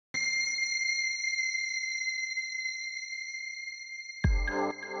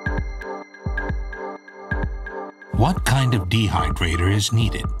What kind of dehydrator is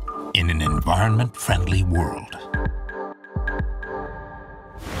needed in an environment-friendly world?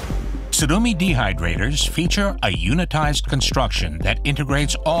 Tsurumi dehydrators feature a unitized construction that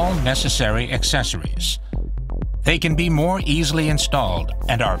integrates all necessary accessories. They can be more easily installed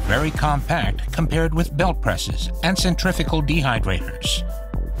and are very compact compared with belt presses and centrifugal dehydrators.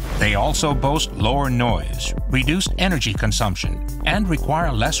 They also boast lower noise, reduced energy consumption, and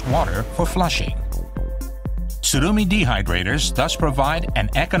require less water for flushing. Tsurumi dehydrators thus provide an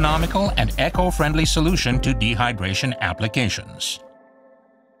economical and eco-friendly solution to dehydration applications.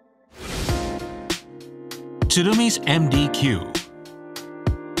 Tsurumi's MDQ,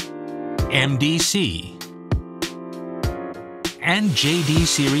 MDC, and JD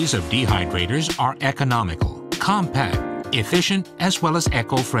series of dehydrators are economical, compact, efficient, as well as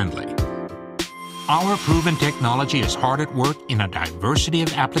eco-friendly. Our proven technology is hard at work in a diversity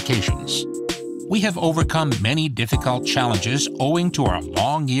of applications. We have overcome many difficult challenges owing to our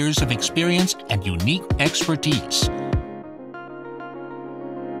long years of experience and unique expertise.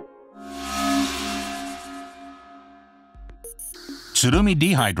 Tsurumi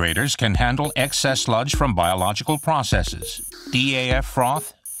dehydrators can handle excess sludge from biological processes, DAF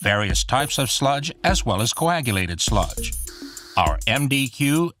froth, various types of sludge, as well as coagulated sludge. Our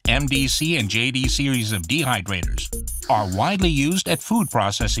MDQ, MDC, and JD series of dehydrators are widely used at food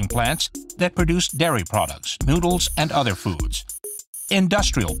processing plants that produce dairy products, noodles, and other foods,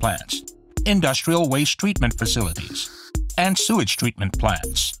 industrial plants, industrial waste treatment facilities, and sewage treatment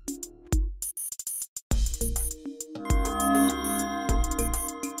plants.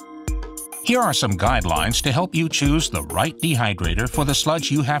 Here are some guidelines to help you choose the right dehydrator for the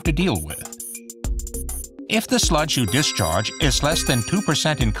sludge you have to deal with. If the sludge you discharge is less than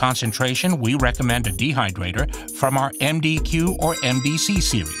 2% in concentration, we recommend a dehydrator from our MDQ or MDC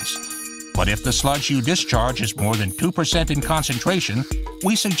series. But if the sludge you discharge is more than 2% in concentration,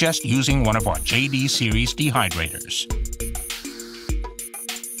 we suggest using one of our JD series dehydrators.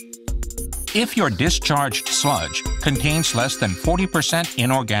 If your discharged sludge contains less than 40%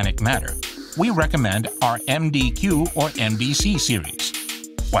 inorganic matter, we recommend our MDQ or MDC series,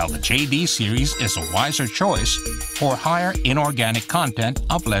 while the JD series is a wiser choice for higher inorganic content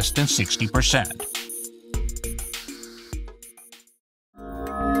of less than 60%.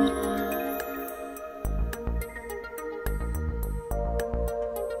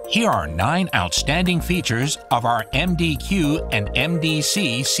 Here are 9 outstanding features of our MDQ and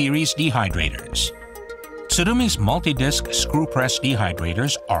MDC series dehydrators. Tsurumi's multi-disc screw-press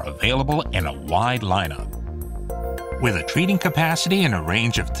dehydrators are available in a wide lineup. With a treating capacity in a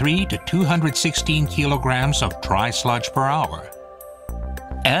range of 3 to 216 kilograms of dry sludge per hour,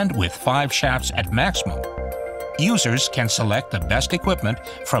 and with 5 shafts at maximum, users can select the best equipment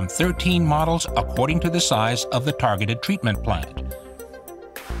from 13 models according to the size of the targeted treatment plant.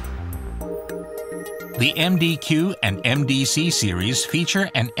 The MDQ and MDC series feature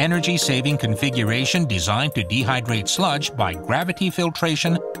an energy-saving configuration designed to dehydrate sludge by gravity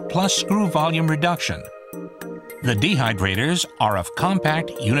filtration plus screw volume reduction. The dehydrators are of compact,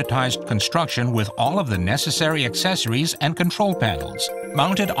 unitized construction with all of the necessary accessories and control panels,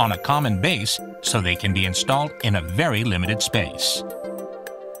 mounted on a common base so they can be installed in a very limited space.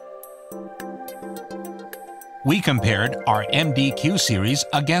 We compared our MDQ series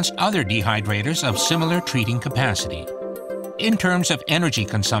against other dehydrators of similar treating capacity. In terms of energy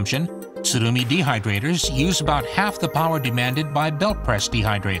consumption, Tsurumi dehydrators use about half the power demanded by belt press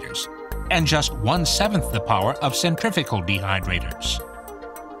dehydrators, and just 1/7 the power of centrifugal dehydrators.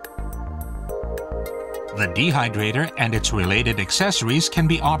 The dehydrator and its related accessories can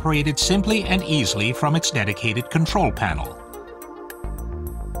be operated simply and easily from its dedicated control panel.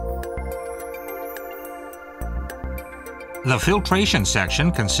 The filtration section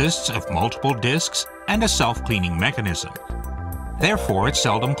consists of multiple discs and a self-cleaning mechanism. Therefore, it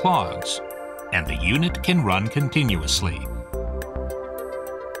seldom clogs, and the unit can run continuously.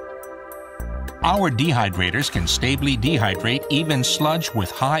 Our dehydrators can stably dehydrate even sludge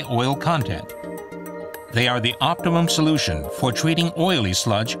with high oil content. They are the optimum solution for treating oily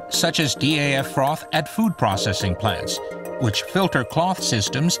sludge such as DAF froth at food processing plants, which filter cloth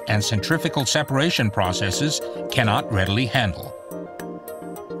systems and centrifugal separation processes cannot readily handle.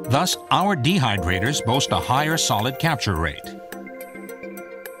 Thus, our dehydrators boast a higher solid capture rate.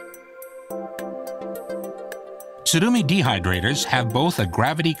 Tsurumi dehydrators have both a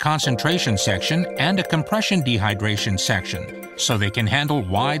gravity concentration section and a compression dehydration section, so they can handle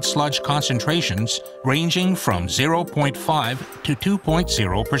wide sludge concentrations ranging from 0.5 to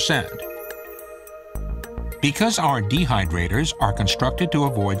 2.0%. Because our dehydrators are constructed to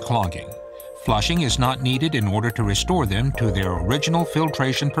avoid clogging, flushing is not needed in order to restore them to their original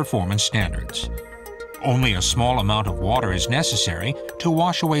filtration performance standards. Only a small amount of water is necessary to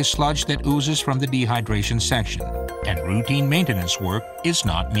wash away sludge that oozes from the dehydration section, and routine maintenance work is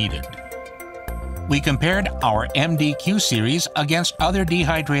not needed. We compared our MDQ series against other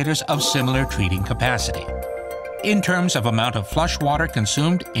dehydrators of similar treating capacity. In terms of amount of flush water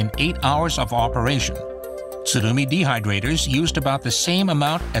consumed in 8 hours of operation, Tsurumi dehydrators used about the same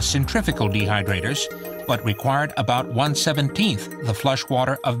amount as centrifugal dehydrators, but required about 1/17 the flush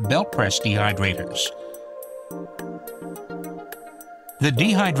water of belt press dehydrators. The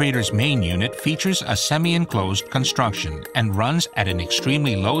dehydrator's main unit features a semi-enclosed construction and runs at an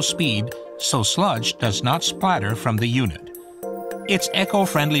extremely low speed so sludge does not splatter from the unit. Its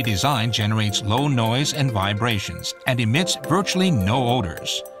eco-friendly design generates low noise and vibrations and emits virtually no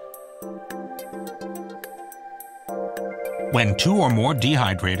odors. When 2 or more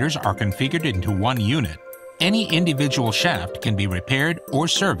dehydrators are configured into one unit, any individual shaft can be repaired or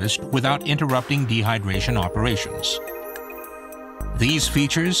serviced without interrupting dehydration operations. These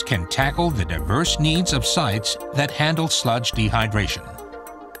features can tackle the diverse needs of sites that handle sludge dehydration.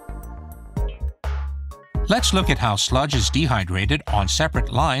 Let's look at how sludge is dehydrated on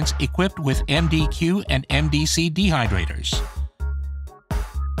separate lines equipped with MDQ and MDC dehydrators.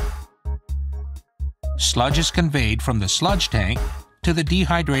 Sludge is conveyed from the sludge tank to the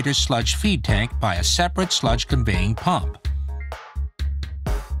dehydrator's sludge feed tank by a separate sludge conveying pump.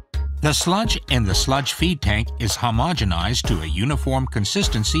 The sludge in the sludge feed tank is homogenized to a uniform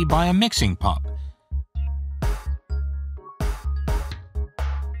consistency by a mixing pump.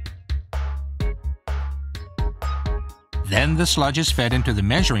 Then the sludge is fed into the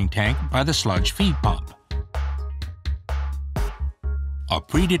measuring tank by the sludge feed pump. A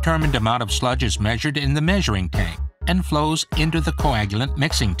predetermined amount of sludge is measured in the measuring tank and flows into the coagulant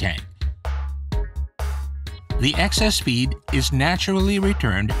mixing tank. The excess feed is naturally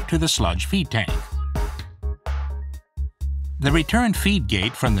returned to the sludge feed tank. The return feed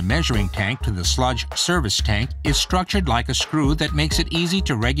gate from the measuring tank to the sludge service tank is structured like a screw that makes it easy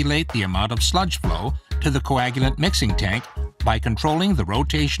to regulate the amount of sludge flow to the coagulant mixing tank by controlling the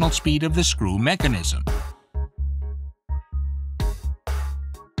rotational speed of the screw mechanism.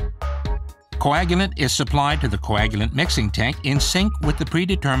 Coagulant is supplied to the coagulant mixing tank in sync with the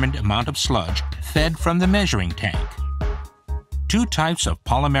predetermined amount of sludge fed from the measuring tank. 2 types of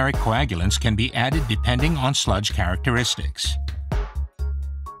polymeric coagulants can be added depending on sludge characteristics.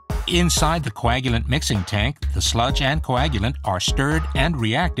 Inside the coagulant mixing tank, the sludge and coagulant are stirred and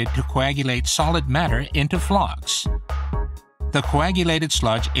reacted to coagulate solid matter into flocks. The coagulated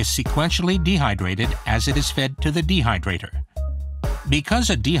sludge is sequentially dehydrated as it is fed to the dehydrator. Because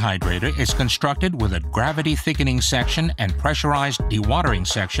a dehydrator is constructed with a gravity-thickening section and pressurized dewatering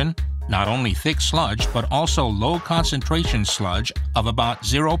section, not only thick sludge but also low-concentration sludge of about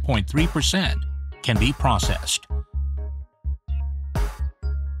 0.3% can be processed.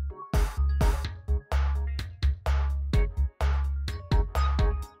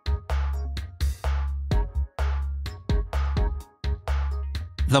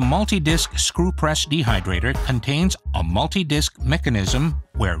 The multi-disc screw press dehydrator contains a multi-disc mechanism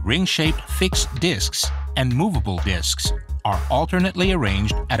where ring-shaped fixed discs and movable discs are alternately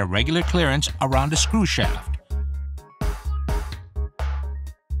arranged at a regular clearance around a screw shaft.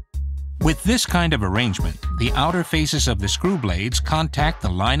 With this kind of arrangement, the outer faces of the screw blades contact the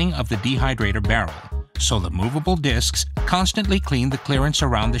lining of the dehydrator barrel, so the movable discs constantly clean the clearance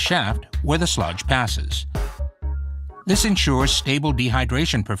around the shaft where the sludge passes. This ensures stable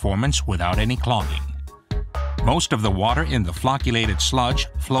dehydration performance without any clogging. Most of the water in the flocculated sludge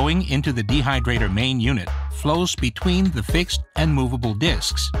flowing into the dehydrator main unit flows between the fixed and movable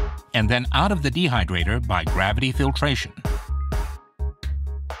discs, and then out of the dehydrator by gravity filtration.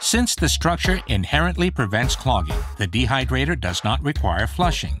 Since the structure inherently prevents clogging, the dehydrator does not require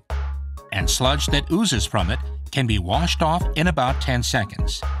flushing, and sludge that oozes from it can be washed off in about 10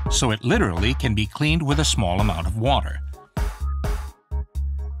 seconds, so it literally can be cleaned with a small amount of water.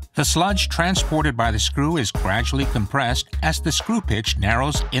 The sludge transported by the screw is gradually compressed as the screw pitch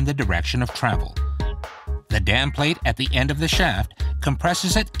narrows in the direction of travel. The dam plate at the end of the shaft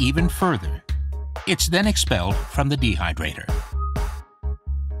compresses it even further. It's then expelled from the dehydrator.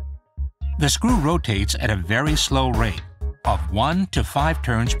 The screw rotates at a very slow rate of 1 to 5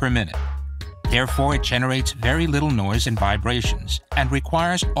 turns per minute. Therefore, it generates very little noise and vibrations and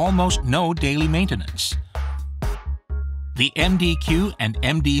requires almost no daily maintenance. The MDQ and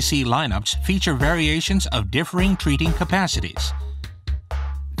MDC lineups feature variations of differing treating capacities.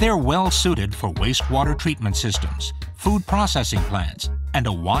 They're well suited for wastewater treatment systems, food processing plants, and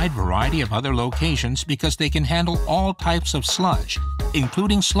a wide variety of other locations because they can handle all types of sludge,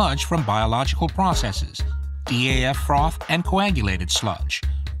 including sludge from biological processes, DAF froth, and coagulated sludge.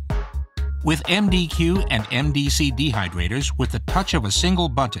 With MDQ and MDC dehydrators, with the touch of a single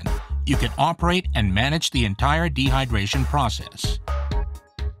button, you can operate and manage the entire dehydration process.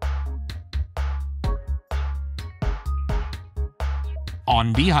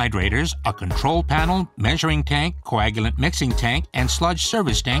 On Dehydrators, a control panel, measuring tank, coagulant mixing tank, and sludge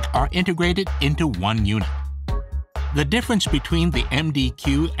service tank are integrated into one unit. The difference between the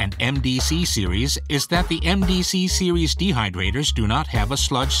MDQ and MDC-series is that the MDC-series dehydrators do not have a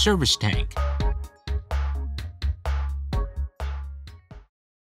sludge service tank.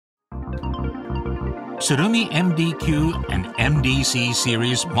 Tsurumi MDQ and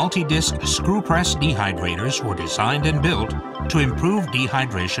MDC-series multi-disc screw-press dehydrators were designed and built to improve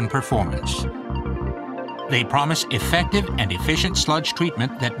dehydration performance. They promise effective and efficient sludge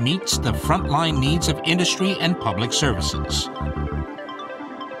treatment that meets the frontline needs of industry and public services.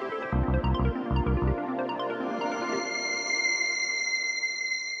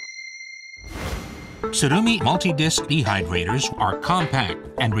 Tsurumi multi-disc dehydrators are compact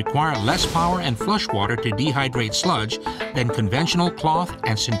and require less power and flush water to dehydrate sludge than conventional cloth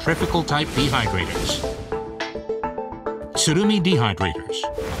and centrifugal type dehydrators. Tsurumi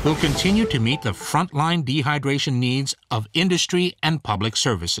Dehydrators will continue to meet the frontline dehydration needs of industry and public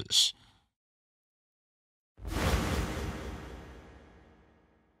services.